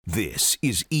This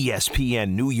is ESPN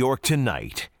New York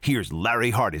Tonight. Here's Larry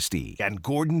Hardesty and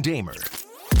Gordon Damer.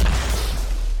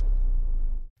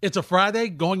 It's a Friday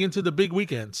going into the big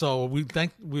weekend, so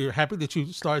we're happy that you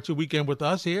started your weekend with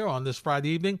us here on this Friday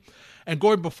evening. And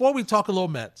Gordon, before we talk a little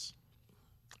Mets,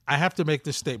 I have to make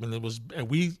this statement. And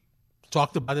we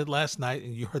talked about it last night,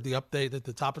 and you heard the update at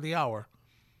the top of the hour.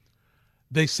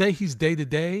 They say he's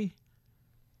day-to-day,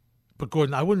 but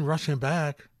Gordon, I wouldn't rush him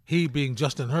back. He being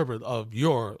Justin Herbert of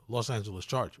your Los Angeles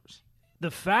Chargers.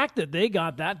 The fact that they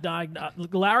got that diagnosis,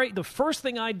 Larry, the first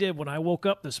thing I did when I woke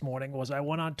up this morning was I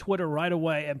went on Twitter right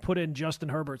away and put in Justin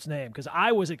Herbert's name because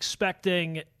I was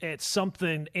expecting it's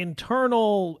something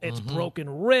internal, it's broken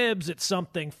ribs, it's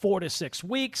something 4 to 6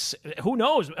 weeks. Who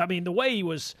knows? I mean, the way he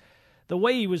was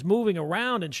moving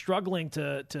around and struggling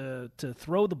to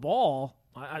throw the ball.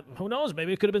 Who knows?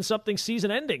 Maybe it could have been something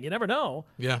season-ending. You never know.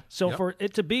 Yeah. So for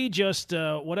it to be just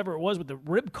whatever it was with the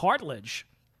rib cartilage,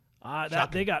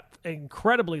 they got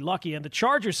incredibly lucky. And the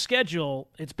Chargers' schedule,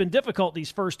 it's been difficult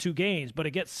these first 2 games, but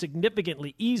it gets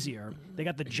significantly easier. They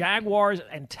got the Jaguars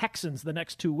and Texans the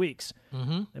next 2 weeks.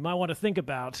 They might want to think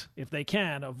about, if they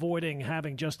can, avoiding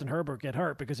having Justin Herbert get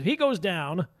hurt. Because if he goes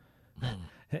down,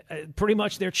 pretty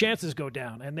much their chances go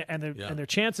down. And their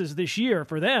chances this year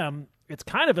for them, it's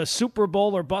kind of a Super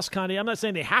Bowl or bust kind of. I'm not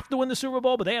saying they have to win the Super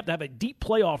Bowl, but they have to have a deep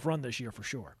playoff run this year for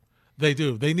sure. They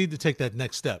do. They need to take that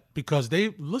next step because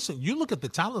you look at the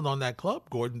talent on that club,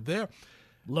 Gordon, they're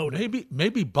loaded.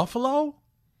 Maybe Buffalo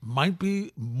might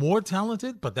be more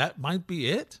talented, but that might be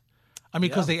it. I mean,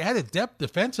 because they added depth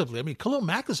defensively. I mean, Khalil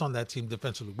Mack is on that team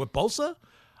defensively. With Bosa,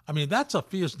 I mean, that's a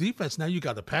fierce defense. Now you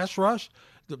got the pass rush.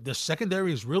 The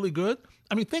secondary is really good.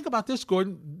 I mean, think about this,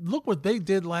 Gordon. Look what they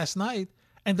did last night.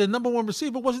 And the number one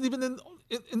receiver wasn't even in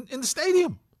the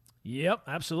stadium. Yep,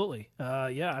 absolutely.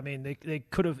 I mean, they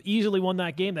could have easily won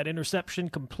that game. That interception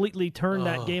completely turned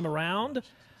that game around.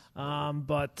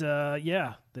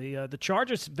 The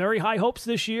Chargers, very high hopes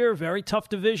this year. Very tough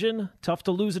division. Tough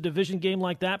to lose a division game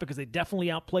like that because they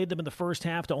definitely outplayed them in the first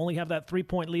half. To only have that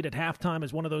 3-point lead at halftime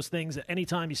is one of those things that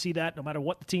anytime you see that, no matter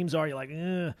what the teams are, you're like,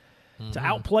 To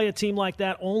outplay a team like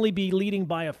that, only be leading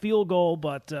by a field goal,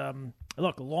 but...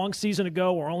 Look, a long season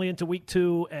ago, we're only into week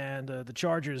 2, and the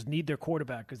Chargers need their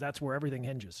quarterback because that's where everything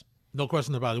hinges. No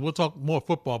question about it. We'll talk more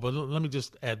football, but let me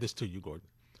just add this to you, Gordon.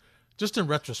 Just in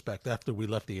retrospect, after we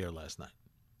left the air last night,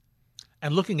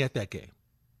 and looking at that game,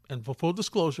 and for full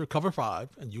disclosure, Cover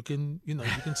 5, and you can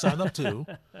sign up too,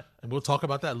 and we'll talk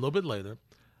about that a little bit later.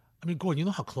 I mean, Gordon, you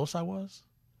know how close I was?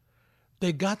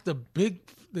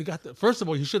 First of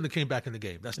all, he shouldn't have came back in the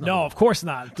game. Of course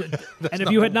not. And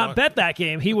if you had not bet that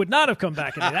game, he would not have come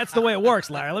back in. That's the way it works,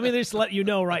 Larry. Let me just let you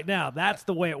know right now. That's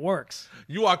the way it works.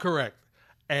 You are correct.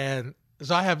 And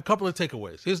so I have a couple of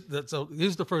takeaways. Here's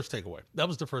the first takeaway. That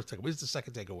was the first takeaway. Here's the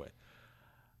second takeaway.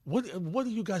 What are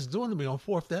you guys doing to me on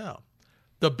 4th down?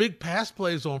 The big pass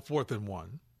plays on 4th and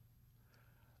 1.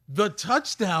 The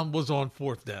touchdown was on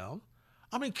 4th down.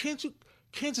 I mean,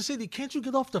 Kansas City, can't you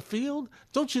get off the field?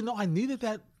 Don't you know I needed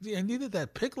that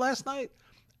pick last night?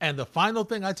 And the final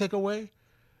thing I take away,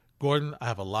 Gordon, I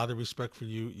have a lot of respect for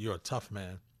you. You're a tough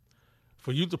man.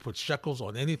 For you to put shekels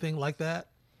on anything like that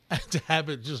and to have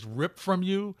it just ripped from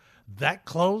you that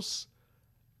close,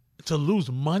 to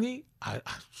lose money,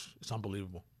 it's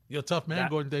unbelievable. You're a tough man,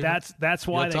 Gordon Davis. That's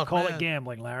why they call it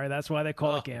gambling, Larry. That's why they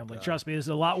call it gambling. God. Trust me, it's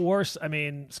a lot worse. I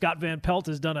mean, Scott Van Pelt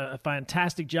has done a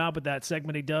fantastic job with that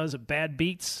segment he does of bad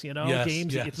beats,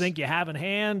 games that you think you have in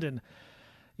hand. And,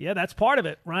 that's part of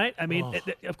it, right? I mean,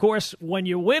 of course, when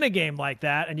you win a game like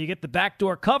that and you get the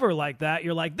backdoor cover like that,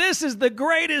 you're like, this is the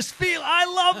greatest feel. I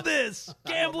love this.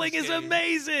 Gambling is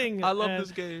amazing. I love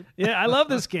this game. Yeah, I love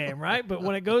this game, right? But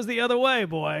when it goes the other way,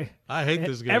 boy. I hate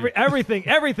this game.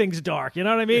 Everything's dark. You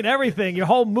know what I mean? Everything. Your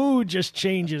whole mood just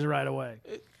changes right away.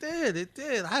 It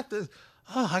did. I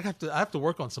have to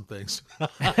work on some things.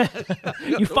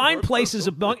 You find places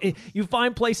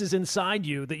inside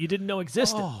you that you didn't know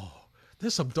existed.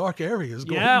 There's some dark areas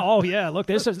going on. Yeah. Look,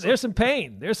 there's some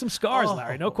pain. There's some scars,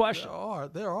 Larry. No question.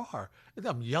 There are. And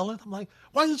I'm yelling. I'm like,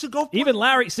 why didn't you go? Even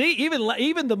Larry, see,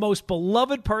 even the most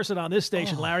beloved person on this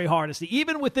station, Larry Hardesty,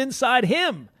 even with inside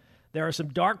him, there are some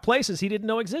dark places he didn't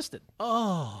know existed.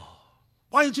 Why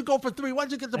didn't you go for 3? Why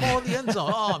didn't you get the ball in the end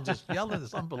zone? I'm just yelling.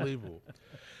 It's unbelievable.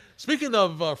 Speaking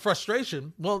of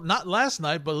frustration, well, not last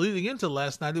night, but leading into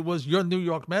last night, it was your New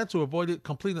York Mets who avoided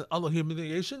complete and utter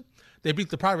humiliation. They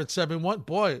beat the Pirates 7-1.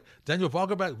 Boy, Daniel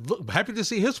Vogelbach, happy to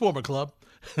see his former club,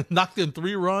 knocked in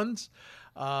 3 runs.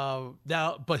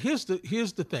 But here's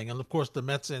the thing, and of course the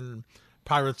Mets and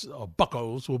Pirates or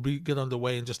Buccos will get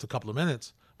underway in just a couple of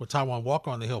minutes with Taijuan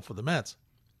Walker on the hill for the Mets.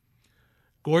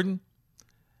 Gordon,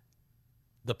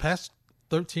 the past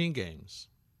 13 games,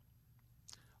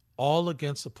 all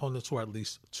against opponents who are at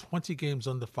least 20 games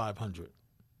under 500.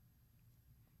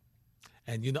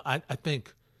 And, I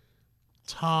think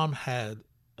Tom had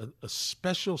a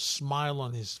special smile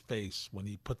on his face when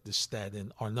he put this stat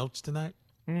in our notes tonight.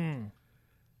 In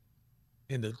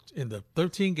the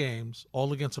 13 games,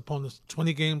 all against opponents,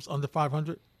 20 games under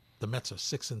 500, the Mets are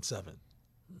 6-7.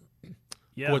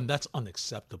 Yeah, Gordon, that's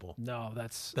unacceptable. No,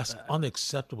 that's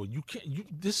unacceptable. You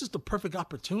can't. This is the perfect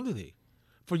opportunity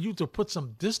for you to put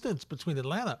some distance between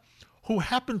Atlanta, who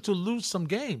happen to lose some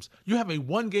games. You have a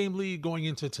 1-game lead going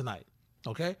into tonight.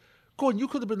 Okay, Gordon, you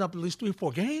could have been up at least 3 or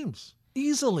 4 games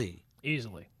easily.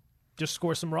 Just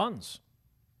score some runs.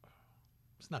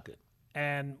 It's not good.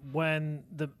 And when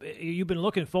you've been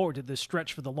looking forward to this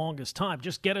stretch for the longest time,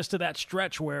 just get us to that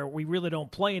stretch where we really don't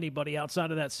play anybody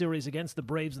outside of that series against the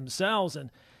Braves themselves,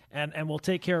 and we'll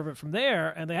take care of it from there.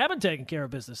 And they haven't taken care of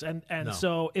business. And no.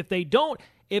 So if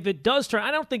it does turn,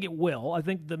 I don't think it will. I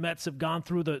think the Mets have gone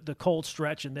through the cold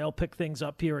stretch, and they'll pick things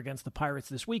up here against the Pirates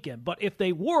this weekend. But if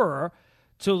they were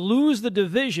to lose the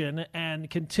division and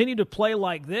continue to play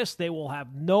like this, they will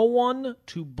have no one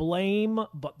to blame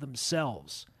but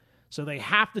themselves. So they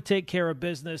have to take care of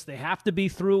business. They have to be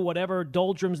through whatever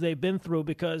doldrums they've been through,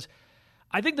 because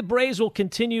I think the Braves will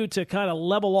continue to kind of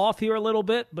level off here a little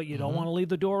bit, but you don't want to leave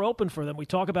the door open for them. We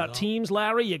talk about teams,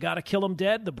 Larry, you got to kill them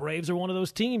dead. The Braves are one of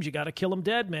those teams. You got to kill them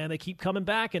dead, man. They keep coming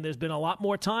back, and there's been a lot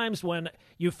more times when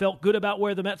you felt good about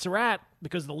where the Mets are at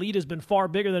because the lead has been far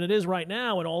bigger than it is right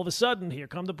now, and all of a sudden, here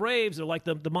come the Braves. They're like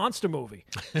the monster movie.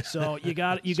 So you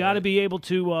got to be able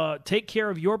to take care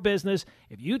of your business.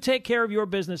 If you take care of your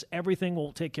business, everything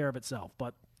will take care of itself.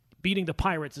 But beating the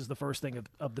Pirates is the first thing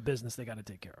of the business they got to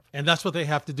take care of. And that's what they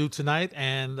have to do tonight.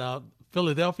 And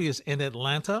Philadelphia is in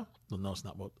Atlanta. No, it's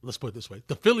not. Well, let's put it this way.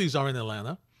 The Phillies are in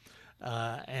Atlanta.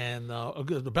 And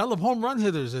the battle of home run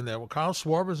hitters in there. Well, Kyle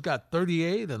Schwarber's got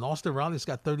 38 and Austin Riley's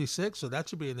got 36. So that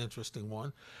should be an interesting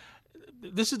one.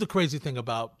 This is the crazy thing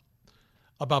about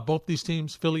both these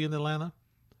teams, Philly and Atlanta.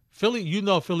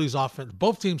 Philly's offense.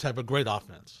 Both teams have a great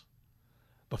offense.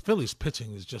 But Philly's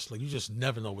pitching is just like, you just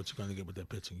never know what you're going to get with their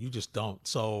pitching. You just don't.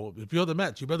 So if you're the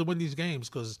Mets, you better win these games,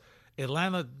 because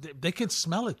Atlanta, they can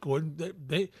smell it, Gordon.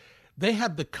 They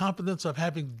have the confidence of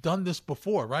having done this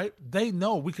before, right? They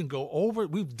know we can go over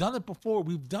it. We've done it before.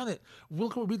 We've done it.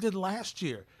 Look what we did last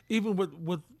year. Even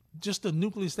with just the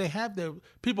nucleus they have there,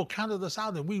 people counted us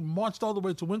out, and we marched all the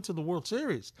way to win to the World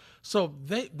Series. So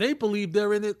they believe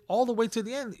they're in it all the way to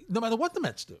the end, no matter what the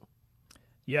Mets do.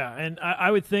 Yeah, and I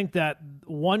would think that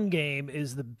one game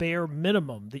is the bare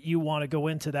minimum that you want to go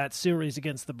into that series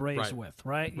against the Braves with,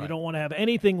 right? You don't want to have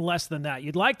anything less than that.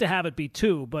 You'd like to have it be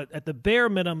 2, but at the bare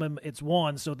minimum, it's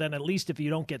 1. So then at least if you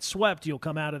don't get swept, you'll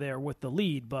come out of there with the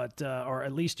lead, but or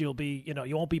at least you'll be,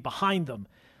 you won't be behind them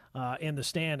in the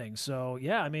standings. So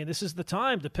yeah, I mean, this is the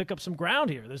time to pick up some ground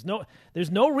here. There's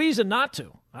no reason not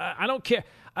to. I don't care.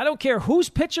 I don't care who's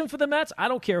pitching for the Mets. I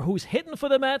don't care who's hitting for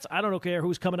the Mets. I don't care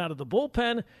who's coming out of the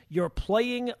bullpen. You're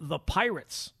playing the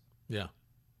Pirates. Yeah.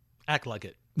 Act like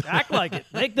it. Act like it.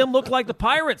 Make them look like the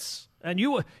Pirates. And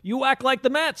you act like the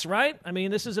Mets, right? I mean,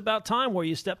 this is about time where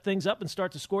you step things up and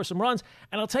start to score some runs.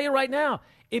 And I'll tell you right now,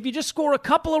 if you just score a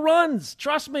couple of runs,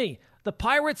 trust me, the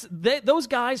Pirates, those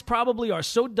guys probably are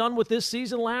so done with this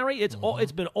season, Larry. It's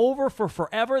been over for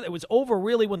forever. It was over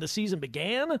really when the season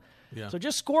began. Yeah. So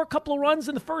just score a couple of runs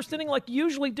in the first inning like you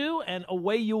usually do, and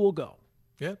away you will go.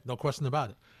 Yeah, no question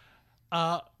about it.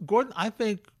 Gordon, I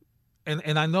think,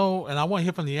 and I know, and I want to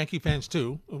hear from the Yankee fans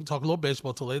too. We'll talk a little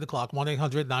baseball till 8 o'clock,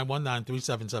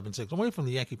 1-800-919-3776. I want to hear from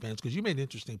the Yankee fans because you made an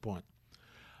interesting point.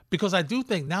 Because I do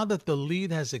think now that the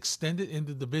lead has extended in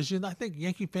the division, I think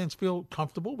Yankee fans feel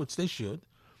comfortable, which they should.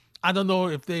 I don't know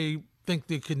if they think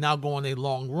they can now go on a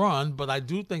long run, but I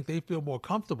do think they feel more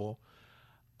comfortable.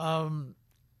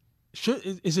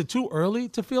 Is it too early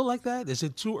to feel like that? Is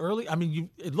it too early? I mean,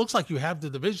 it looks like you have the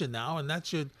division now, and that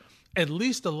should at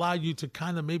least allow you to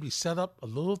kind of maybe set up a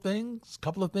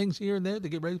couple of things here and there to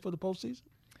get ready for the postseason.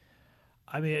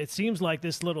 I mean, it seems like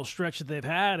this little stretch that they've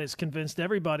had has convinced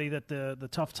everybody that the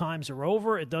tough times are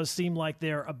over. It does seem like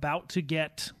they're about to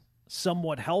get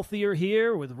somewhat healthier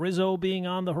here, with Rizzo being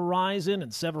on the horizon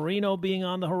and Severino being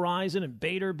on the horizon and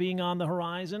Bader being on the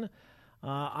horizon.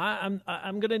 I'm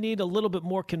going to need a little bit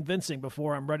more convincing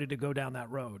before I'm ready to go down that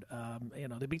road.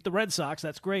 They beat the Red Sox.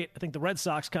 That's great. I think the Red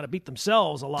Sox kind of beat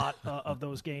themselves a lot of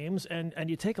those games. And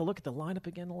you take a look at the lineup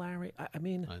again, Larry. I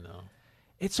know.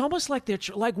 It's almost like they're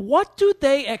like, what do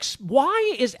they?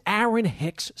 Why is Aaron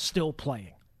Hicks still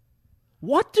playing?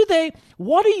 What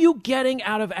are you getting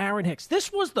out of Aaron Hicks?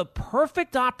 This was the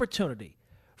perfect opportunity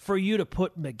for you to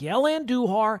put Miguel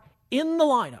Andujar in the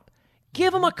lineup.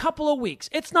 Give him a couple of weeks.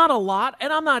 It's not a lot,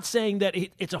 and I'm not saying that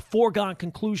it's a foregone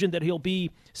conclusion that he'll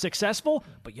be successful,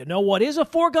 but you know what is a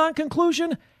foregone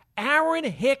conclusion? Aaron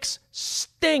Hicks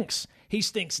stinks. He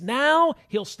stinks now.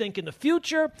 He'll stink in the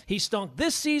future. He stunk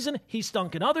this season. He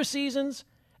stunk in other seasons.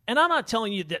 And I'm not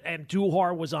telling you that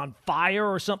Andujar was on fire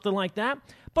or something like that,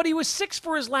 but he was 6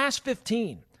 for his last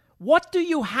 15. What do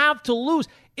you have to lose?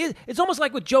 It's almost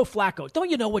like with Joe Flacco. Don't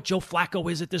you know what Joe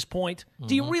Flacco is at this point? Mm-hmm.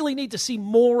 Do you really need to see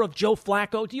more of Joe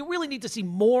Flacco? Do you really need to see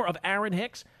more of Aaron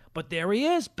Hicks? But there he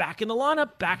is, back in the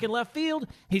lineup, back in left field.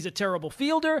 He's a terrible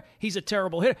fielder. He's a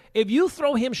terrible hitter. If you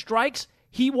throw him strikes,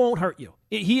 he won't hurt you.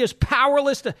 He is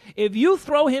powerless if you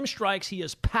throw him strikes, he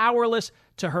is powerless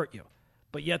to hurt you.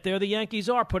 But yet there the Yankees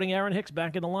are, putting Aaron Hicks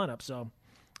back in the lineup. So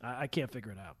I can't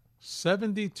figure it out.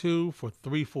 72 for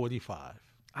 345.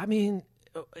 I mean,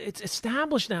 it's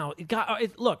established now.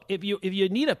 Look, if you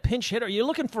need a pinch hitter, you're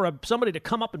looking for somebody to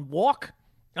come up and walk,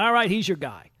 all right, he's your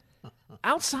guy.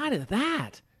 Outside of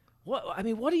that, what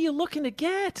are you looking to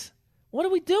get? What are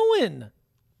we doing?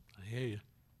 I hear you.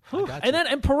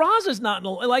 And Peraza's not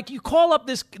like you call up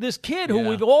this kid who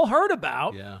we've all heard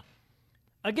about. Yeah.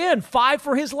 Again, 5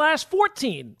 for his last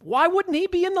 14. Why wouldn't he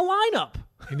be in the lineup?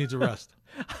 He needs a rest.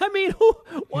 I mean,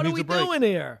 what are we doing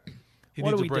here?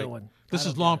 What are we doing? This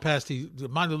is long past the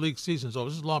minor league season's over.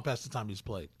 This is long past the time he's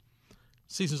played.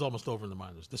 Season's almost over in the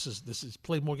minors. This is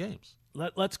play more games.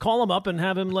 Let's call him up and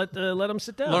have him let him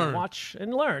sit down and watch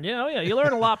and learn. Yeah, you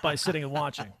learn a lot by sitting and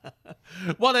watching.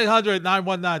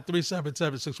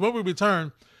 1-800-919-3776. When we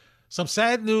return, some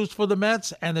sad news for the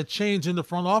Mets and a change in the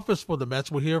front office for the Mets.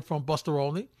 We'll hear from Buster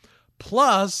Olney.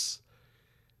 Plus,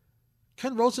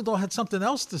 Ken Rosenthal had something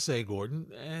else to say, Gordon.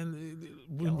 And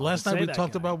last night we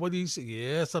talked about what he said.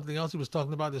 Yeah, something else he was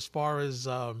talking about as far as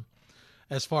Aaron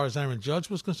Judge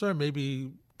was concerned,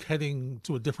 maybe heading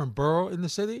to a different borough in the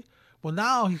city. Well,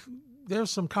 now there's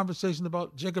some conversation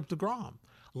about Jacob deGrom.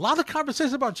 A lot of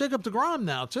conversation about Jacob deGrom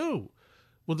now, too.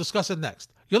 We'll discuss it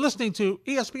next. You're listening to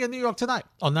ESPN New York Tonight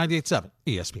on 98.7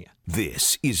 ESPN.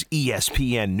 This is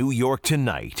ESPN New York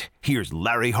Tonight. Here's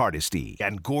Larry Hardesty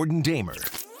and Gordon Damer.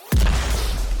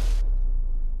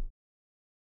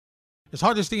 It's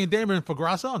Hardesty and Damer for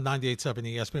Graca on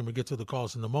 98.7 ESPN. We'll get to the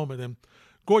calls in a moment. And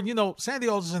Gordon, Sandy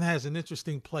Alderson has an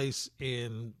interesting place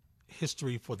in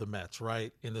history for the Mets,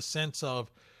 right? In the sense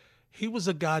of he was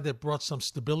a guy that brought some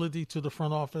stability to the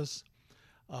front office.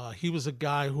 He was a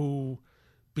guy who,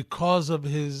 because of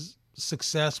his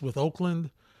success with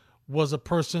Oakland, was a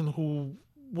person who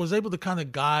was able to kind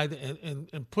of guide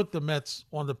and put the Mets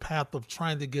on the path of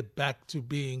trying to get back to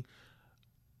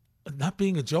not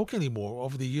being a joke anymore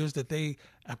over the years that they,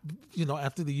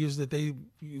 after the years that they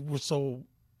were so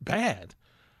bad.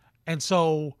 And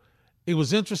so it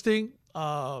was interesting,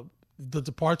 the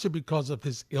departure because of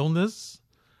his illness,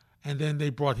 and then they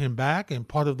brought him back. And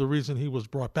part of the reason he was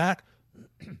brought back,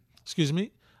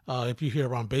 if you hear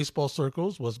around baseball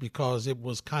circles, was because it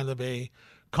was kind of a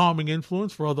calming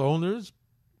influence for other owners,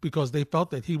 because they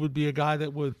felt that he would be a guy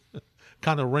that would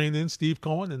kind of rein in Steve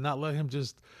Cohen and not let him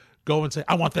just go and say,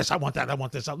 I want this, I want that, I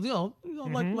want this.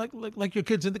 Like your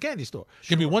kids in the candy store. Sure.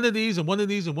 Give me one of these and one of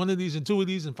these and one of these and two of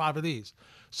these and five of these.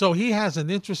 So he has an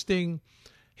interesting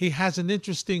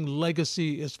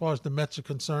legacy as far as the Mets are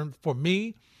concerned. For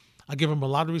me, I give him a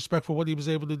lot of respect for what he was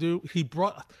able to do. He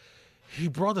brought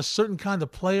a certain kind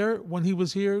of player when he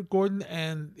was here, Gordon,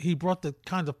 and he brought the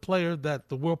kind of player that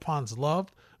the Wilpons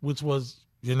loved, which was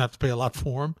you didn't have to pay a lot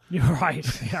for him. You're right.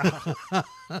 Yeah.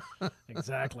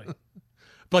 Exactly.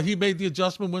 But he made the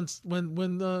adjustment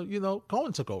when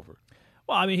Cohen took over.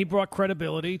 Well, I mean, he brought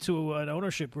credibility to an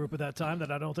ownership group at that time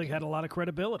that I don't think had a lot of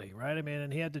credibility, right? I mean,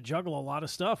 and he had to juggle a lot of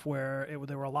stuff where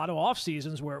there were a lot of off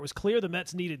seasons where it was clear the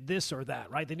Mets needed this or that,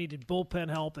 right? They needed bullpen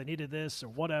help, they needed this or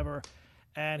whatever,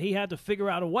 and he had to figure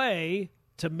out a way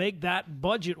to make that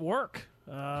budget work.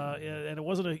 And it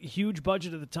wasn't a huge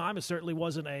budget at the time. It certainly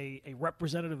wasn't a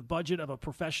representative budget of a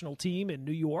professional team in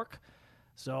New York.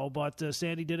 So, but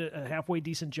Sandy did a halfway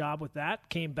decent job with that.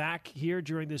 Came back here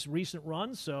during this recent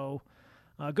run, so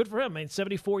good for him. I mean,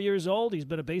 74 years old. He's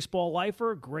been a baseball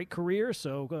lifer, great career.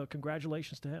 So,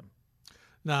 congratulations to him.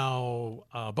 Now,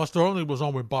 Buster Olney was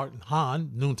on with Barton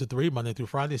Hahn, noon to 3, Monday through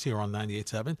Fridays here on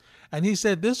 98.7, and he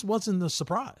said this wasn't a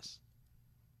surprise.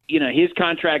 His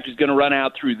contract is going to run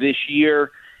out through this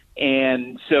year,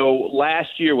 and so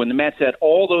last year when the Mets had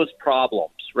all those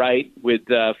problems, right, with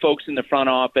folks in the front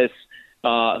office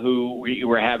who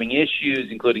were having issues,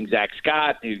 including Zach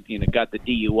Scott, who got the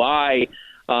DUI.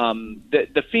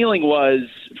 The feeling was,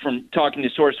 from talking to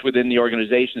sources within the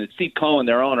organization, that Steve Cohen,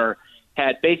 their owner,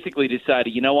 had basically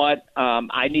decided, you know what,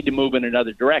 I need to move in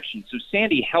another direction. So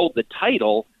Sandy held the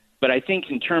title, but I think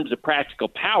in terms of practical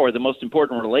power, the most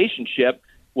important relationship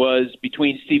was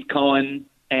between Steve Cohen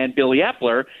and Billy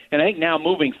Epler. And I think now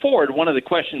moving forward, one of the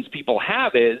questions people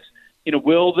have is,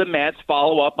 will the Mets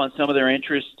follow up on some of their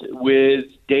interest with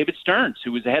David Stearns,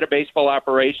 who was the head of baseball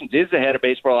operations, is the head of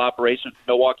baseball operations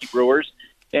for Milwaukee Brewers,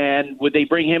 and would they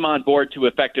bring him on board to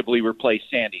effectively replace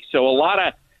Sandy? So a lot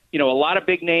of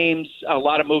big names, a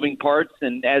lot of moving parts,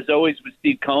 and as always with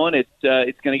Steve Cohen, it's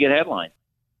going to get headlines.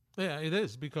 Yeah, it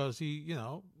is, because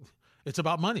it's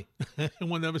about money. And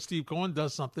whenever Steve Cohen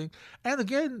does something, and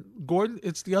again, Gordon,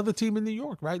 it's the other team in New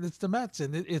York, right? It's the Mets,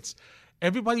 and it's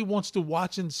everybody wants to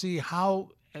watch and see how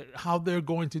they're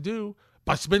going to do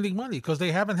by spending money, because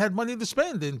they haven't had money to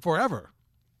spend in forever.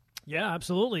 Yeah,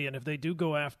 absolutely. And if they do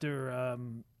go after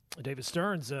David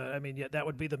Stearns, that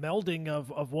would be the melding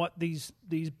of what these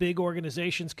big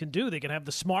organizations can do. They can have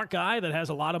the smart guy that has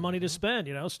a lot of money to spend.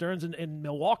 Stearns in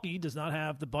Milwaukee does not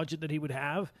have the budget that he would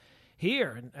have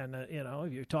here. And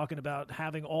if you're talking about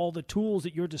having all the tools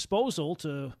at your disposal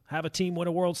to have a team win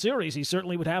a World Series, he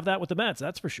certainly would have that with the Mets.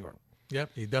 That's for sure.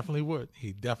 Yep, he definitely would.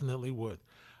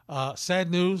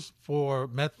 Sad news for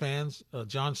Met fans.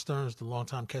 John Stearns, the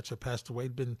longtime catcher, passed away.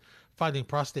 He'd been fighting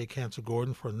prostate cancer,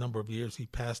 Gordon, for a number of years. He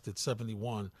passed at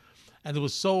 71. And it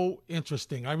was so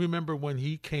interesting. I remember when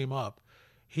he came up,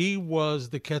 he was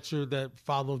the catcher that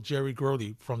followed Jerry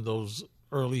Grody from those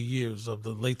early years of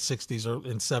the late 60s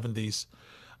and 70s,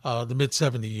 the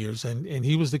mid-70 years. And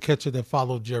he was the catcher that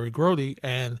followed Jerry Grody.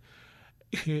 And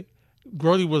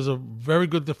Grody was a very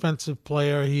good defensive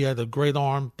player. He had a great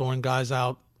arm, throwing guys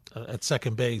out at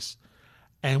second base.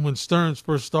 And when Stearns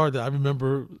first started, I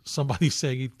remember somebody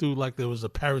saying he threw like there was a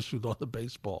parachute on the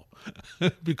baseball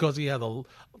because he had a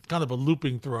kind of a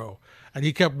looping throw. And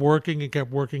he kept working and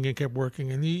kept working and kept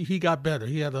working, and he got better.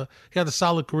 He had a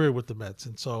solid career with the Mets.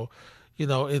 And so,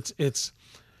 it's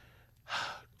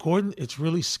Gordon, it's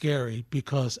really scary,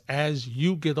 because as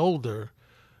you get older,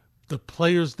 the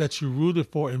players that you rooted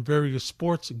for in various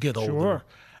sports get older. Sure.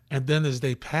 And then as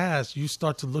they pass, you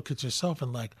start to look at yourself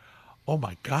and like, oh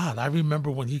my God, I remember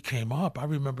when he came up. I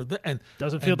remember that. And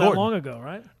doesn't feel that long ago,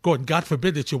 right? Gordon, God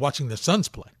forbid that you're watching the Suns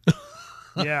play.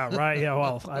 Yeah, right. Yeah,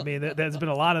 well, there's been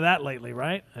a lot of that lately,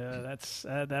 right?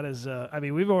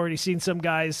 We've already seen some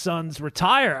guys' sons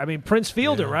retire. Prince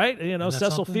Fielder, right?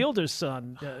 Cecil Fielder's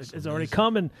son has already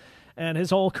come and his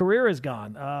whole career is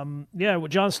gone.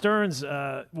 With John Stearns,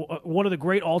 one of the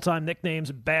great all-time nicknames,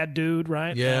 Bad Dude,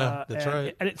 right? Yeah, that's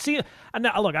right. And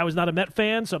look, I was not a Met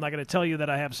fan, so I'm not going to tell you that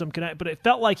I have some connect, but it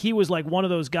felt like he was like one of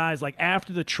those guys, like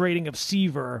after the trading of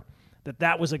Seaver,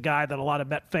 that was a guy that a lot of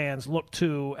Met fans looked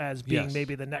to as being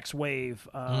maybe the next wave.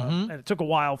 And it took a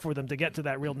while for them to get to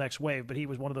that real next wave, but he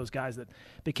was one of those guys that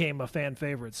became a fan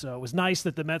favorite. So it was nice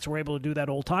that the Mets were able to do that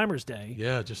Old Timers Day.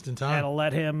 Yeah, just in time. And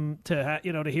let him to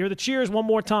hear the cheers one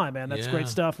more time, man. That's great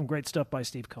stuff, and great stuff by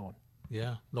Steve Cohen.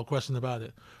 Yeah, no question about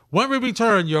it. When we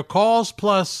return, your calls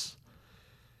plus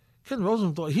Ken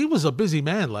Rosenthal. He was a busy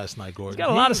man last night, Gordon. He's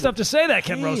got a lot of stuff to say, that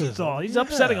Ken Rosenthal. He's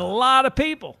upsetting a lot of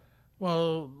people.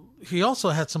 Well, he also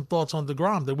had some thoughts on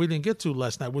deGrom that we didn't get to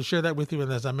last night. We'll share that with you,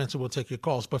 and as I mentioned, we'll take your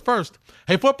calls. But first,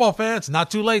 hey, football fans, not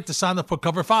too late to sign up for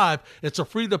Cover 5. It's a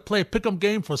free-to-play pick-em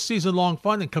game for season-long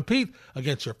fun and compete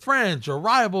against your friends, your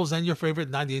rivals, and your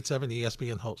favorite 98.7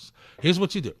 ESPN hosts. Here's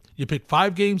what you do. You pick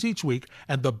 5 games each week,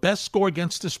 and the best score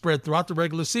against the spread throughout the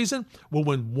regular season will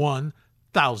win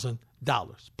 $1,000.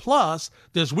 Plus,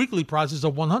 there's weekly prizes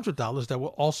of $100 that will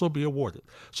also be awarded.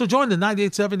 So join the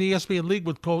 98.7 ESPN League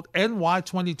with code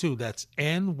NY22. That's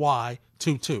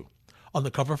NY22 on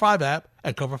the Cover 5 app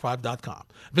and Cover5.com.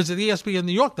 Visit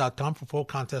ESPNNewYork.com for full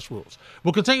contest rules.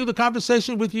 We'll continue the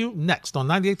conversation with you next on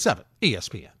 98.7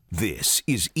 ESPN. This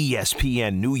is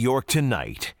ESPN New York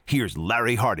Tonight. Here's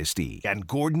Larry Hardesty and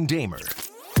Gordon Damer.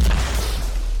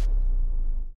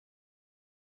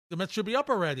 The Mets should be up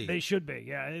already. They should be.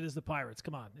 Yeah, it is the Pirates.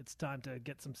 Come on. It's time to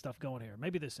get some stuff going here.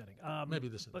 Maybe this inning.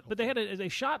 But they had a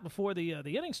shot before the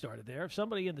inning started there of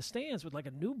somebody in the stands with like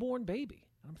a newborn baby.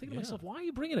 And I'm thinking to myself, why are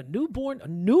you bringing a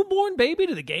newborn baby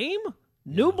to the game?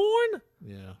 Newborn?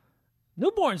 Yeah.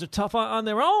 Newborns are tough on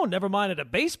their own, never mind at a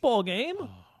baseball game. Oh.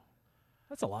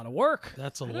 That's a lot of work. I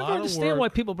don't understand why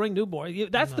people bring newborn.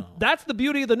 That's the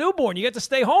beauty of the newborn. You get to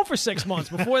stay home for 6 months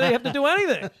before they have to do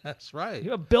anything. That's right.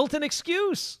 You have a built-in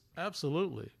excuse.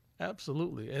 Absolutely.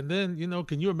 And then,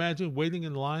 can you imagine waiting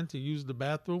in line to use the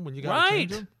bathroom when you got to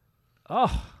change them?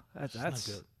 Oh, that's not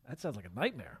good. That sounds like a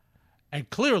nightmare. And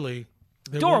clearly,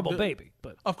 Adorable baby.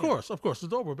 But Of course,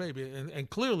 adorable baby. And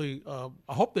clearly,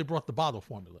 I hope they brought the bottle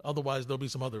formula. Otherwise, there'll be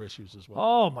some other issues as well.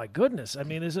 Oh, my goodness. I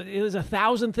mean, there's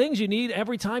 1,000 things you need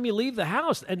every time you leave the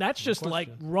house. And that's just like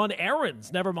run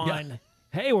errands. Never mind,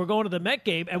 hey, we're going to the Met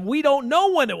game, and we don't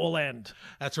know when it will end.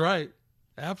 That's right.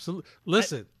 Absolutely.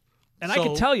 Listen. I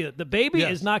can tell you, the baby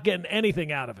is not getting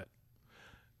anything out of it.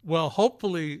 Well,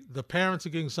 hopefully the parents are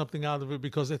getting something out of it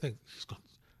because they think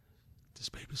this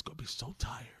baby's going to be so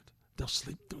tired. They'll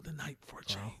sleep through the night for a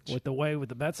change. With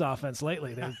the Mets offense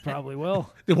lately, they probably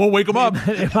will. They won't wake them up.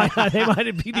 they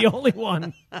might be the only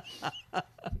one.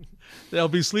 They'll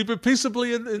be sleeping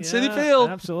peaceably in Citi Field.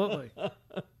 Absolutely.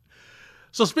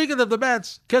 So speaking of the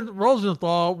Mets, Ken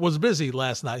Rosenthal was busy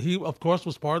last night. He, of course,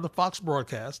 was part of the Fox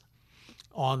broadcast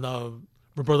on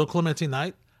Roberto Clemente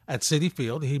night at Citi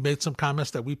Field. He made some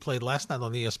comments that we played last night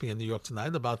on ESPN New York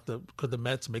Tonight about could the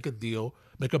Mets make a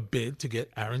bid to get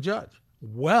Aaron Judge.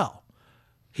 Well,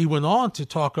 he went on to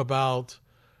talk about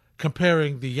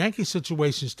comparing the Yankee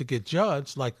situations to get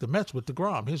Judge like the Mets with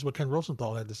deGrom. Here's what Ken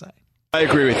Rosenthal had to say. I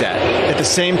agree with that. At the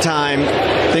same time,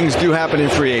 things do happen in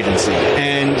free agency.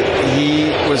 And he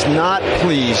was not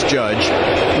pleased, Judge,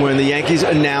 when the Yankees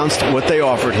announced what they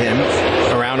offered him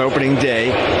around opening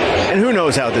day. And who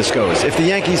knows how this goes. If the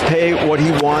Yankees pay what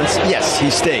he wants, yes, he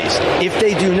stays. If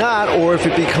they do not, or if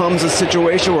it becomes a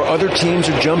situation where other teams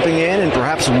are jumping in and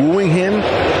perhaps wooing him,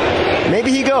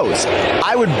 maybe he goes.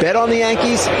 I would bet on the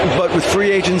Yankees, but with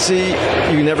free agency,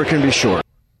 you never can be sure.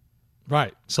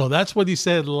 Right. So that's what he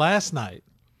said last night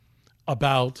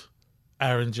about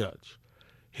Aaron Judge.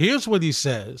 Here's what he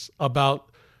says about,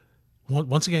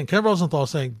 once again, Ken Rosenthal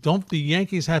saying, don't the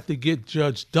Yankees have to get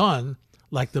Judge done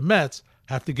like the Mets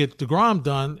have to get deGrom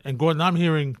done? And Gordon, I'm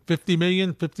hearing 50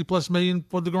 plus million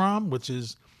for deGrom, which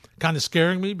is kind of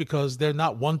scaring me because they're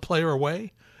not one player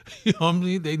away. You know what I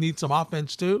mean? They need some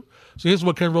offense too. So here's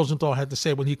what Ken Rosenthal had to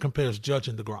say when he compares Judge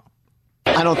and deGrom.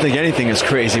 I don't think anything is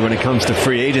crazy when it comes to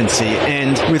free agency.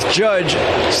 And with Judge,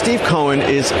 Steve Cohen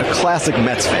is a classic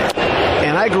Mets fan.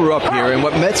 And I grew up here, and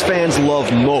what Mets fans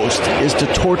love most is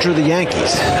to torture the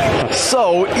Yankees.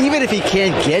 So even if he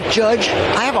can't get Judge,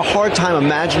 I have a hard time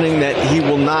imagining that he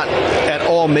will not at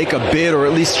all make a bid or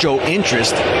at least show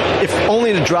interest, if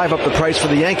only to drive up the price for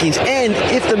the Yankees. And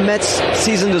if the Mets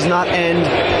season does not end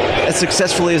as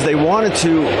successfully as they wanted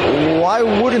to, why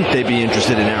wouldn't they be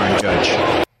interested in Aaron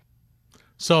Judge?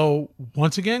 So,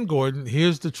 once again, Gordon,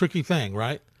 here's the tricky thing,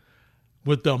 right?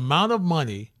 With the amount of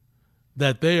money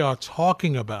that they are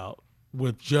talking about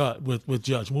with Judge,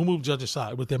 we'll move Judge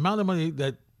aside, with the amount of money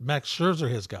that Max Scherzer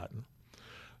has gotten,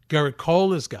 Garrett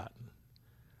Cole has gotten,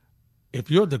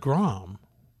 if you're deGrom,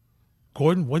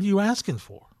 Gordon, what are you asking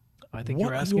for? I think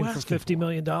you're asking for $50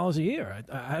 million a year.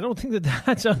 I don't think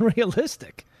that's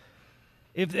unrealistic.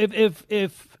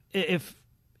 If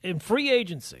in free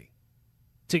agency,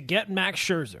 to get Max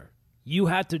Scherzer, you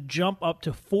had to jump up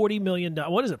to $40 million.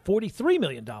 What is it? $43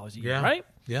 million a year, right?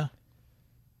 Yeah.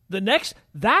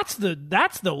 That's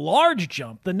the large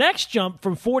jump. The next jump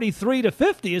from 43 to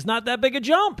 50 is not that big a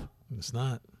jump. It's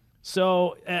not.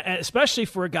 So, especially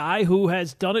for a guy who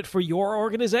has done it for your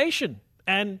organization,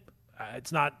 and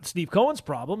it's not Steve Cohen's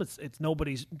problem. It's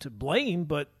nobody's to blame,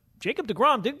 but Jacob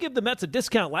deGrom did give the Mets a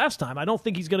discount last time. I don't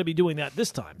think he's going to be doing that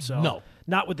this time. So no.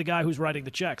 Not with the guy who's writing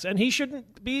the checks. And he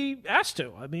shouldn't be asked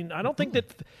to. I mean, I don't think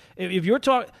that if you're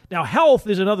talking – now, health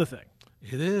is another thing.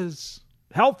 It is.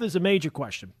 Health is a major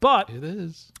question. But it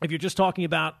is. If you're just talking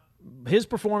about his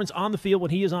performance on the field,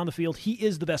 when he is on the field, he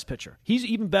is the best pitcher. He's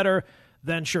even better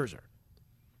than Scherzer.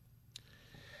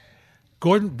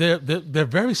 Gordon, they're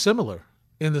very similar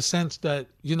in the sense that,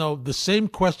 you know, the same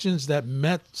questions that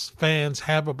Mets fans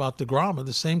have about deGrom are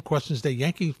the same questions that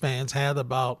Yankee fans had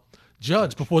about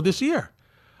Judge before this year.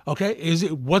 Okay,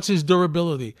 what's his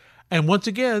durability? And once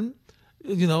again,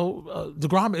 you know,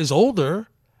 deGrom is older,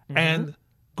 and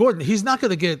Gordon, he's not going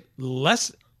to get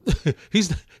less. He's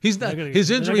not.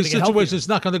 His injury situation is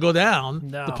not going to go down.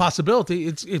 No. The possibility,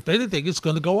 if anything, it's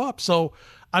going to go up. So,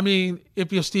 I mean,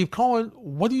 if you're Steve Cohen,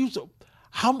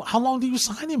 how long do you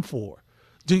sign him for?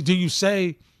 Do you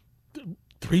say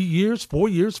 3 years, 4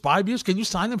 years, 5 years? Can you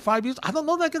sign him 5 years? I don't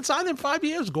know that I can sign him 5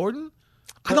 years, Gordon.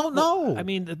 I don't know. I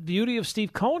mean, the beauty of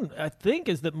Steve Cohen, I think,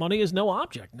 is that money is no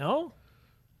object, no?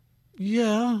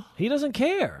 Yeah. He doesn't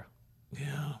care.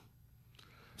 Yeah.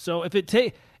 So if it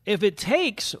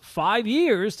takes 5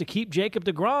 years to keep Jacob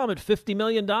deGrom at $50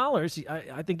 million,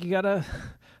 I think you got to –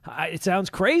 it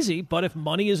sounds crazy, but if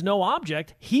money is no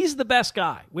object, he's the best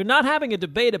guy. We're not having a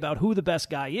debate about who the best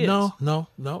guy is. No,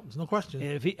 there's no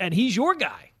question. And he's your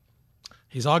guy.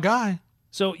 He's our guy.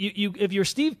 So if you're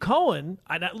Steve Cohen,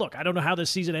 I don't know how this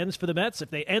season ends for the Mets.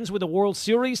 If it ends with a World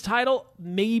Series title,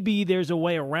 maybe there's a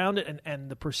way around it, and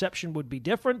the perception would be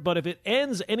different. But if it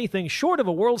ends anything short of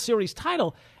a World Series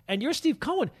title, and you're Steve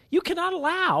Cohen, you cannot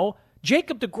allow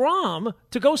Jacob deGrom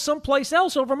to go someplace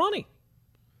else over money.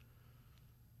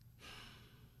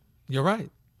 You're right.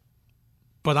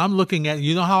 But I'm looking at,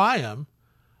 you know how I am.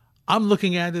 I'm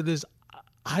looking at it as,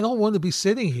 I don't want to be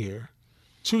sitting here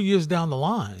 2 years down the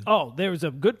line. Oh, there's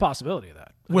a good possibility of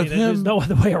that. There's no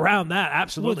other way around that.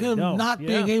 Absolutely. With him not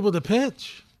being able to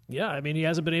pitch. Yeah, I mean, he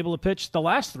hasn't been able to pitch the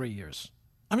last 3 years.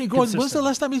 I mean, Gordon, when's the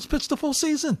last time he's pitched the full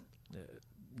season?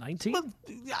 19?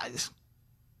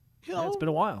 Well, it's been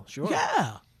a while, sure.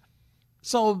 Yeah.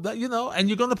 So, and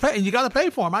you're going to pay, and you got to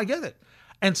pay for him. I get it.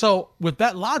 And so, with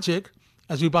that logic,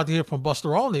 as we're about to hear from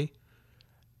Buster Olney,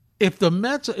 if the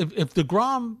Mets, if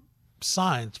deGrom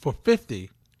signs for 50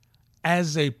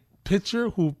 as a pitcher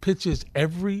who pitches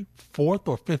every fourth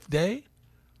or fifth day,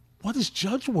 what is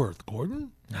Judge worth,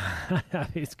 Gordon?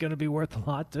 He's going to be worth a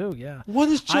lot too. Yeah. What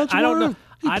is Judge worth? I don't know.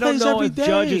 I don't know if day.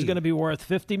 Judge is going to be worth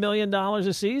 $50 million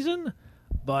a season.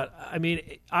 But, I mean,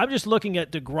 I'm just looking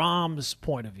at deGrom's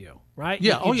point of view, right?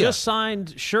 Yeah, you just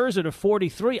signed Scherzer to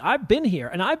 43. I've been here,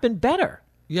 and I've been better.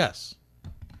 Yes.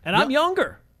 And I'm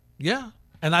younger. Yeah.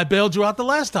 And I bailed you out the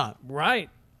last time. Right.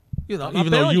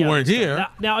 Even though you weren't here.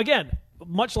 Now, again,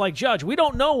 much like Judge, we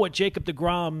don't know what Jacob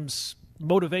deGrom's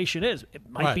motivation is. It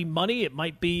might be money. It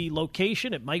might be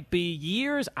location. It might be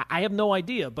years. I have no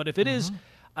idea. But if it is,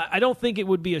 I don't think it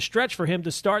would be a stretch for him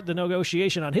to start the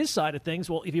negotiation on his side of things.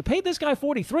 Well, if you paid this guy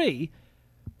 43,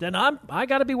 then I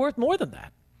got to be worth more than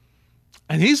that.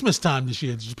 And he's missed time this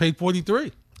year. Just paid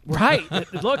 43. Right.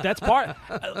 Look, that's part.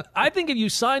 I think if you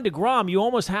sign deGrom, you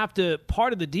almost have to.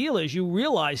 Part of the deal is you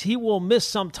realize he will miss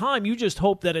some time. You just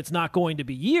hope that it's not going to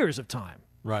be years of time.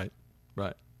 Right.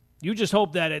 You just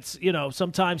hope that it's,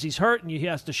 sometimes he's hurt and he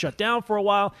has to shut down for a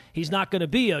while. He's not going to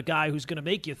be a guy who's going to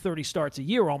make you 30 starts a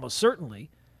year, almost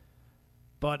certainly.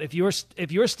 But if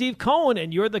you're Steve Cohen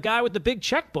and you're the guy with the big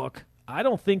checkbook, I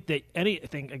don't think that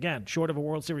anything, again, short of a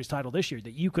World Series title this year,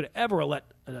 that you could ever let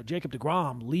Jacob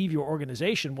deGrom leave your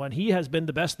organization when he has been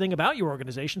the best thing about your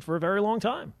organization for a very long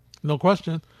time. No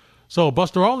question. So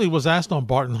Buster Olney was asked on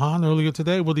Bart and Hahn earlier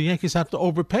today, will the Yankees have to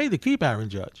overpay to keep Aaron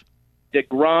Judge?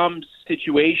 deGrom's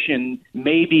situation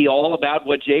may be all about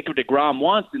what Jacob deGrom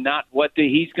wants and not what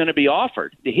he's going to be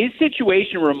offered. His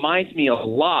situation reminds me a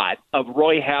lot of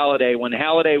Roy Halladay when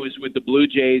Halladay was with the Blue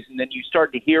Jays, and then you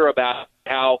start to hear about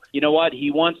how,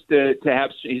 he wants to have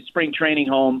his spring training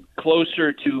home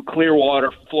closer to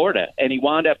Clearwater, Florida, and he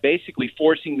wound up basically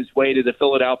forcing his way to the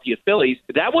Philadelphia Phillies.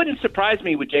 But that wouldn't surprise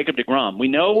me with Jacob deGrom. We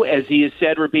know, as he has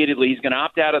said repeatedly, he's going to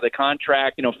opt out of the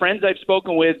contract. Friends I've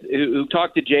spoken with who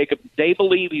talked to Jacob, they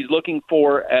believe he's looking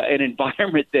for an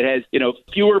environment that has,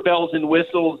 fewer bells and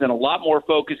whistles and a lot more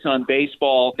focus on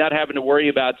baseball, not having to worry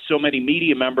about so many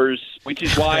media members, which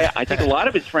is why I think a lot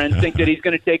of his friends think that he's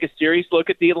going to take a serious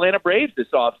look at the Atlanta Braves this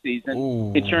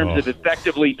offseason in terms of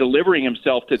effectively delivering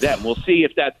himself to them. We'll see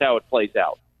if that's how it plays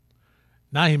out.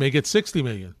 Now he may get $60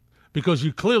 million because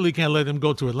you clearly can't let him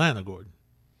go to Atlanta, Gordon.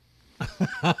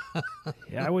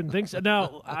 Yeah, I wouldn't think so.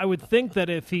 Now, I would think that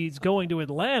if he's going to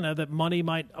Atlanta, that money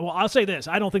might – well, I'll say this.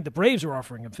 I don't think the Braves are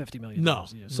offering him $50 million. No.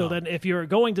 So then if you're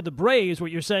going to the Braves,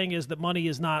 what you're saying is that money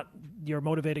is not your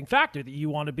motivating factor, that you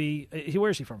want to be –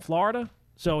 where is he from, Florida?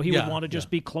 So he would want to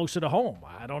just be closer to home.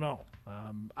 I don't know.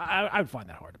 I would find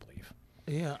that hard to believe.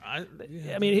 Yeah.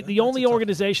 I mean, the only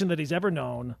organization that he's ever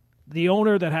known, the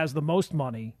owner that has the most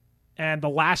money, and the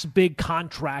last big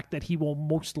contract that he will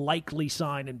most likely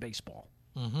sign in baseball.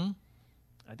 Mm-hmm.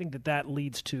 I think that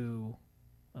leads to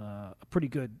a pretty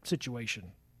good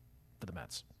situation for the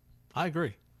Mets. I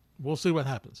agree. We'll see what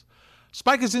happens.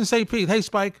 Spike is in St. Pete. Hey,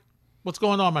 Spike. What's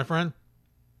going on, my friend?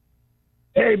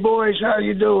 Hey, boys. How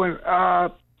you doing?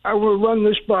 I will run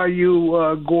this by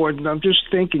you, Gordon. I'm just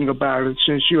thinking about it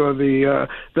since you're the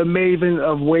maven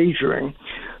of wagering.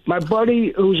 My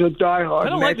buddy, who's a diehard I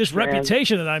don't Mets like this fan,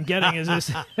 reputation that I'm getting. Is this,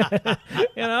 Clearly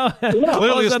all of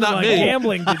a it's sudden not I'm a me.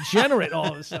 gambling degenerate.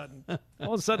 All of a sudden, I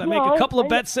make a couple of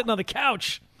bets sitting on the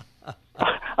couch.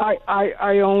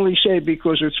 I only say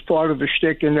because it's part of the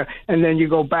shtick, and then you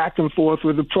go back and forth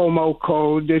with the promo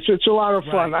code. It's a lot of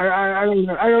fun. Right.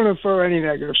 I don't infer any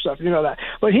negative stuff. You know that.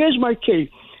 But here's my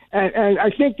key. And I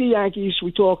think the Yankees,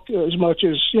 we talk as much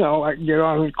as, I can get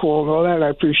on the call and all that. I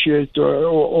appreciate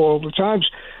all the times.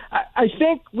 I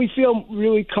think we feel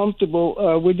really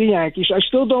comfortable with the Yankees. I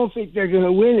still don't think they're going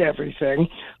to win everything,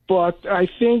 But I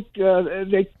think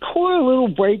they caught a little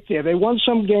break there. They won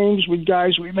some games with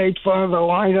guys we made fun of the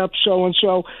lineup,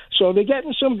 so-and-so. So they're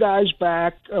getting some guys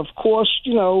back. Of course,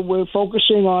 we're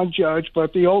focusing on Judge,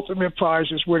 but the ultimate prize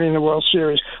is winning the World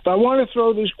Series. But I want to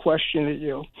throw this question at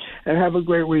you, and have a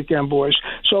great weekend, boys.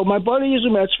 So my buddy is a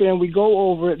Mets fan. We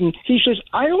go over it, and he says,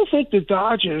 I don't think the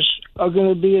Dodgers are going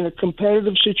to be in a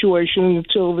competitive situation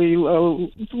until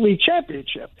the league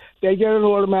championship. They get an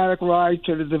automatic ride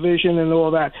to the division and all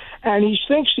that. And he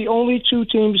thinks the only two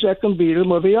teams that can beat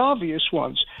them are the obvious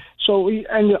ones.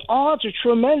 And the odds are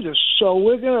tremendous. So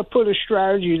we're going to put a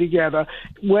strategy together.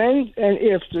 When and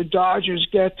if the Dodgers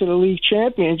get to the league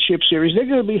championship series, they're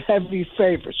going to be heavy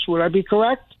favorites. Would I be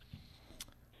correct?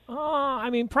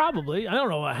 Probably. I don't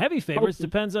know. Heavy favorites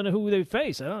depends on who they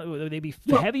face. I don't know. Would they be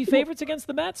heavy favorites against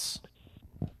the Mets?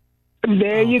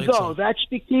 There you go. So. That's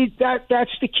the key.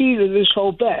 That's the key to this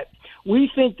whole bet.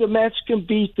 We think the Mets can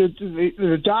beat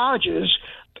the Dodgers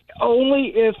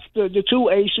only if the two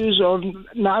aces are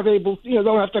not able.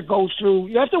 Don't have to go through.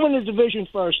 You have to win the division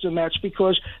first, the Mets,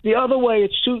 because the other way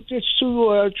it's too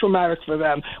traumatic for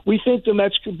them. We think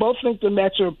both think the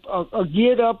Mets are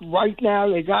geared up right now.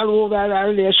 They got all that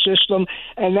out of their system,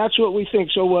 and that's what we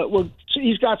think. So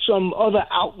he's got some other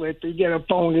outlet to get a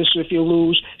bonus if you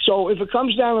lose. So if it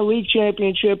comes down to league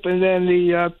championship and then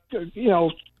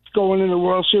going in the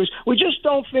World Series, we just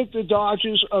don't think the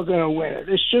Dodgers are going to win it.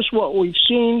 It's just what we've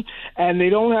seen, and they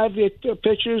don't have the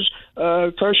pitchers.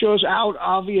 Kershaw's out,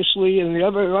 obviously, and the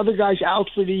other guy's out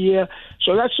for the year.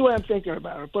 So that's the way I'm thinking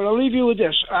about it. But I'll leave you with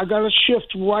this. I got to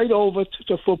shift right over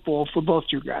to football for both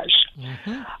you guys.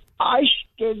 Mm-hmm. I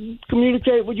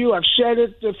communicate with you. I've said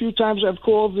it a few times. I've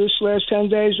called this last 10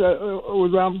 days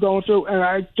with what I'm going through, and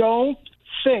I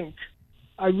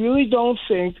really don't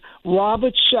think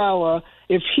Robert Saleh,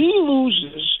 if he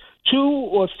loses 2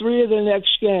 or 3 of the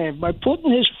next game by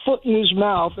putting his foot in his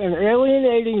mouth and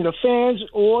alienating the fans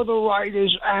or the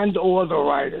writers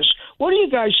what do you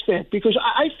guys think? Because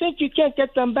I think you can't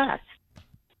get them back.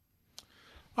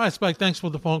 All right, Spike, thanks for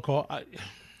the phone call.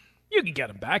 You can get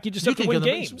them back. You just have to win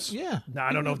games. Yeah. Now,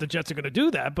 I don't know if the Jets are going to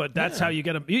do that, but that's how you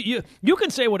get them. You can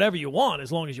say whatever you want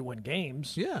as long as you win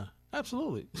games. Yeah,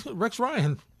 absolutely. Rex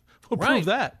Ryan will prove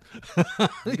that.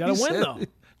 You got to win, though.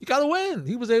 You got to win.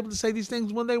 He was able to say these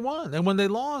things when they won, and when they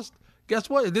lost, guess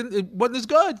what? It wasn't as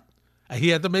good. And he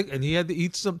had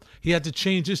to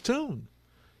change his tune.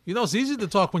 It's easy to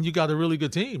talk when you got a really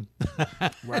good team.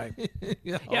 Right.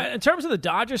 Yeah. In terms of the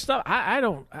Dodgers stuff, I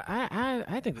think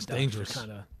the Dodgers dangerous. Are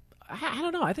kind of. I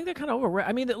don't know. I think they're kind of overrated.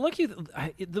 I mean,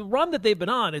 the run that they've been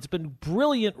on, it's been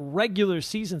brilliant regular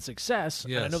season success.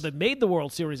 Yes. And I know they made the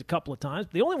World Series a couple of times.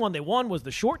 The only one they won was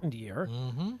the shortened year.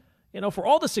 Mm-hmm. For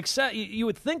all the success, you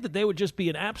would think that they would just be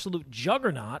an absolute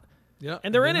juggernaut. Yeah,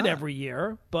 and they're in it every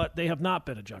year, but they have not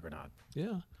been a juggernaut.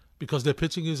 Yeah, because their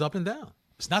pitching is up and down.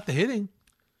 It's not the hitting.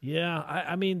 Yeah,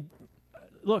 I mean,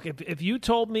 look, if you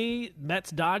told me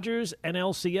Mets, Dodgers,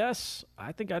 NLCS,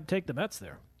 I think I'd take the Mets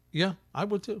there. Yeah, I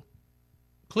would too.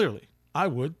 Clearly, I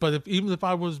would. But even if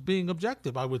I was being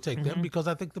objective, I would take them because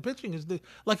I think the pitching is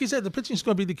like you said, the pitching is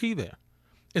going to be the key there.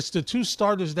 It's the two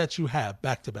starters that you have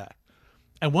back to back.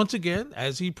 And once again,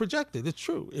 as he projected, it's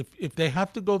true. If they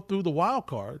have to go through the wild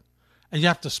card and you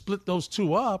have to split those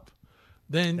two up,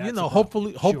 then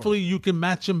hopefully you can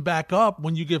match them back up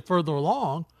when you get further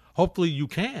along. Hopefully you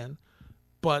can.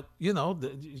 But,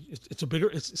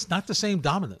 it's not the same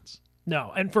dominance.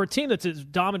 No, and for a team that's as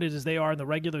dominant as they are in the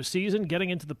regular season, getting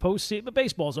into the postseason, but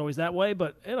baseball's always that way.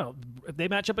 But if they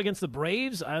match up against the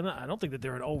Braves, I don't think that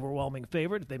they're an overwhelming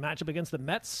favorite. If they match up against the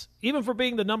Mets, even for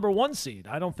being the number 1 seed,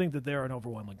 I don't think that they're an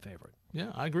overwhelming favorite.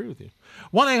 Yeah, I agree with you.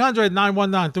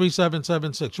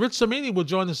 1-800-919-3776. Rich Cimini will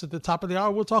join us at the top of the hour.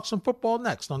 We'll talk some football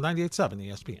next on 98.7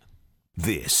 ESPN.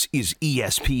 This is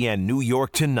ESPN New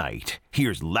York Tonight.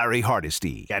 Here's Larry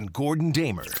Hardesty and Gordon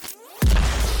Damer.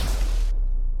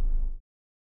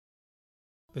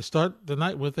 They start the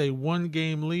night with a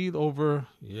 1-game lead over,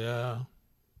 you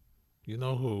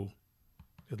know who,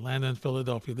 Atlanta and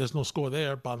Philadelphia. There's no score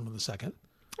there, bottom of the second.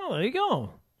 Oh, there you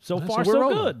go. So far, so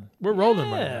good. We're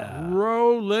rolling right now.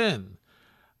 Rolling.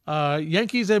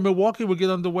 Yankees and Milwaukee will get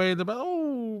underway in about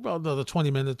another 20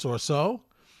 minutes or so.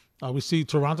 We see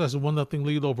Toronto has a 1-0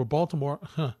 lead over Baltimore.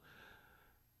 I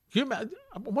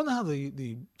wonder how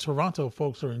the Toronto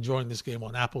folks are enjoying this game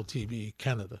on Apple TV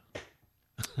Canada.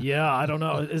 Yeah, I don't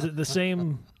know. Is it the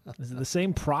same? Is it the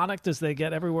same product as they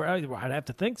get everywhere? I'd have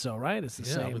to think so, right? It's the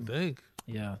same. I would think.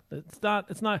 Yeah, it's not.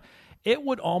 It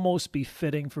would almost be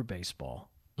fitting for baseball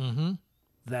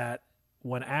that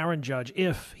when Aaron Judge,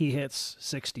 if he hits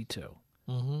 62,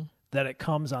 that it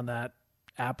comes on that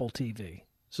Apple TV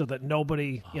so that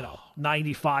nobody,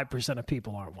 95% of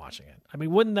people aren't watching it. I mean,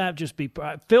 wouldn't that just be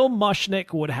Phil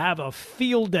Mushnick would have a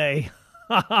field day.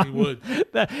 He would.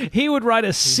 He would write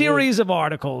a series of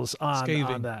articles on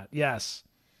that. Yes.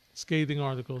 Scathing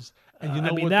articles.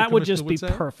 And that would just be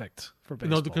perfect for baseball. You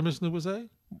know what the commissioner would say?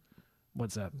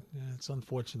 What's that? Yeah, it's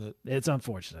unfortunate. It's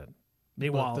unfortunate.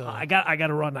 Meanwhile, I got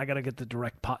to run. I got to get the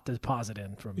direct deposit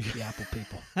in from the Apple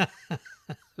people.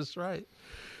 That's right.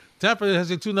 Tampa has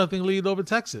a 2-0 lead over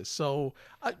Texas. So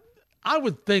I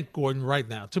would think, Gordon, right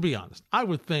now, to be honest, I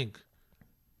would think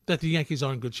that the Yankees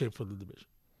are in good shape for the division.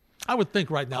 I would think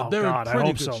right now they're in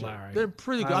pretty good shape. Larry. They're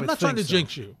pretty good. I'm not trying to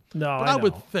jinx you. No, but I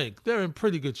would think they're in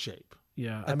pretty good shape.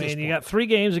 Yeah, I mean, you got 3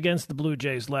 games against the Blue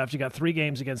Jays left. You got 3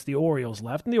 games against the Orioles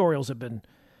left, and the Orioles have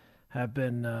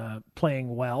been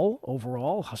playing well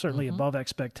overall, certainly above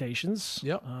expectations.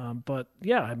 Yep. But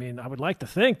yeah, I mean, I would like to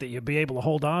think that you'd be able to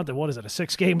hold on to a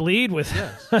 6-game lead with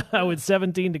with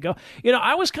 17 to go.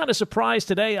 I was kind of surprised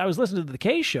today. I was listening to the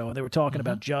K show, and they were talking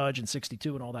about Judge and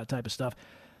 62 and all that type of stuff.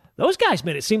 Those guys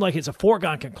made it seem like it's a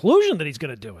foregone conclusion that he's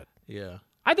going to do it. Yeah.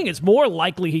 I think it's more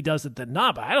likely he does it than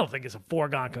not, but I don't think it's a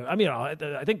foregone.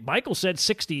 I think Michael said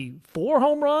 64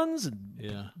 home runs,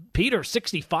 and Peter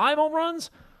 65 home runs.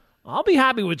 I'll be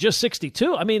happy with just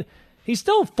 62. I mean, he's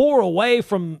still 4 away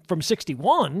from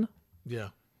 61. Yeah.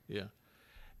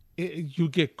 You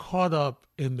get caught up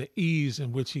in the ease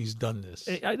in which he's done this.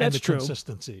 That's true.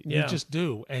 Consistency. Yeah. You just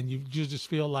do, and you just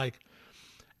feel like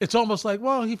it's almost like,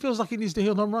 well, he feels like he needs to hit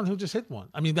a home run. He'll just hit one.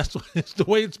 I mean, that's the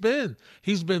way it's been.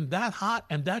 He's been that hot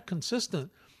and that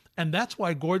consistent. And that's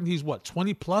why Gordon, he's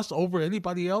 20 plus over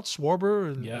anybody else,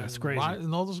 Schwarber and it's crazy.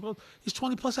 And all those. He's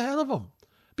 20 plus ahead of them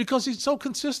because he's so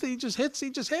consistent. He just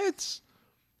hits.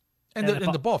 And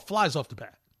the ball flies off the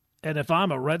bat. And if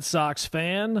I'm a Red Sox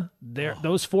fan,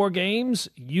 those 4 games,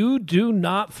 I do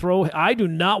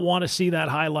not want to see that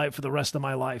highlight for the rest of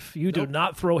my life. You do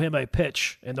not throw him a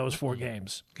pitch in those 4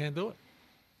 games. Can't do it.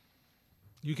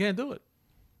 You can't do it.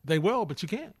 They will, but you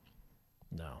can't.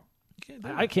 No.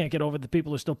 I can't get over the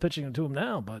people who are still pitching to him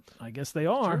now, but I guess they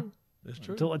are. That's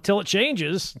true. Until it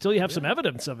changes, until you have some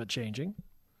evidence of it changing.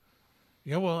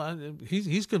 Yeah, well,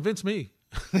 he's convinced me.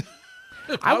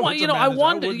 I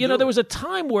wonder. There was a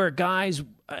time where guys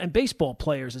and baseball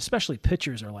players, especially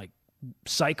pitchers, are like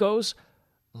psychos.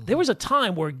 There was a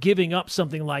time where giving up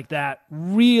something like that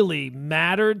really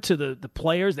mattered to the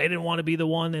players. They didn't want to be the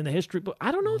one in the history book.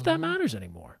 I don't know if that matters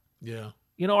anymore. Yeah.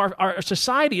 Our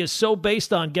society is so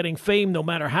based on getting fame, no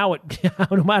matter how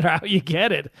you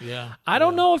get it. Yeah. I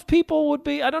don't know if people would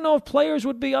be. I don't know if players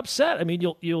would be upset. I mean,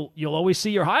 you'll always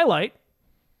see your highlight.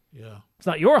 Yeah. It's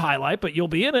not your highlight, but you'll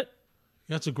be in it.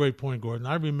 That's a great point, Gordon.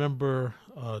 I remember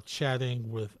chatting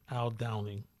with Al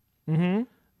Downing,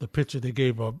 the pitcher they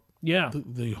gave up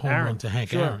the home run to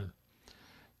Hank Aaron.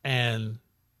 And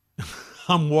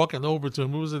I'm walking over to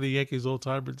him. It was at the Yankees Old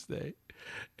Timers Day.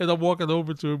 And I'm walking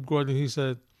over to him, Gordon, and he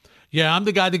said, "Yeah, I'm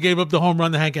the guy that gave up the home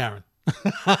run to Hank Aaron."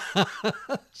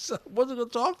 So I wasn't going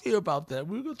to talk to you about that.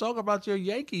 We were going to talk about your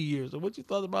Yankee years and what you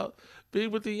thought about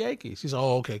being with the Yankees. He said,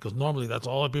 "Oh, okay, because normally that's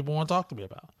all that people want to talk to me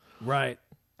about." Right.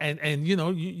 And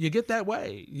you get that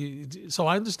way. So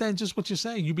I understand just what you're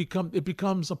saying. It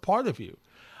becomes a part of you.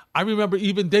 I remember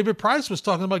even David Price was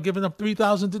talking about giving up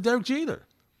 3,000 to Derek Jeter.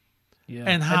 Yeah,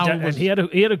 and he had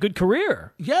a good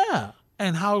career. Yeah,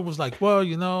 and how it was like, well,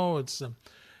 it's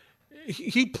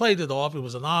he played it off. It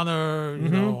was an honor.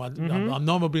 I'm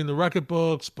normal being in the record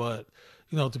books, but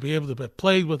to be able to be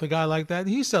played with a guy like that,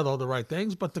 he said all the right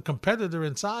things. But the competitor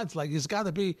inside's like, it's got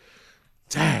to be,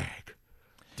 tag.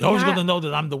 They're always going to know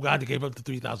that I'm the guy that gave up the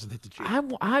 3,000 hit to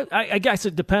Jeter. I guess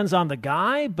it depends on the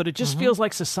guy, but it just feels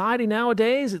like society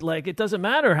nowadays. It doesn't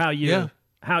matter how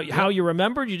you're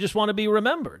remembered. You just want to be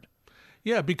remembered.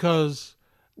 Yeah, because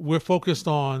we're focused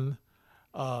on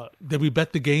did we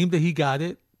bet the game that he got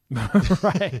it?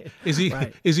 Right. Is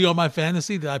he on my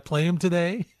fantasy? Did I play him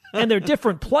today? And they're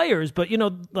different players, but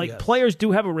players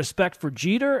do have a respect for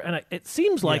Jeter, and it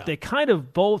seems like they kind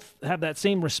of both have that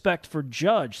same respect for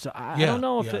Judge. So I don't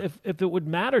know if it would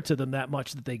matter to them that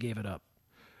much that they gave it up.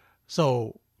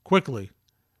 So quickly,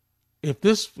 if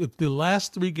the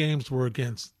last 3 games were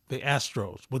against the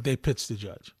Astros, would they pitch the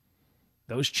Judge?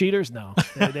 Those cheaters, no,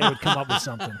 they would come up with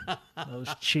something. Those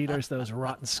cheaters, those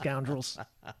rotten scoundrels.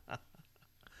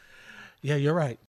 Yeah, you're right.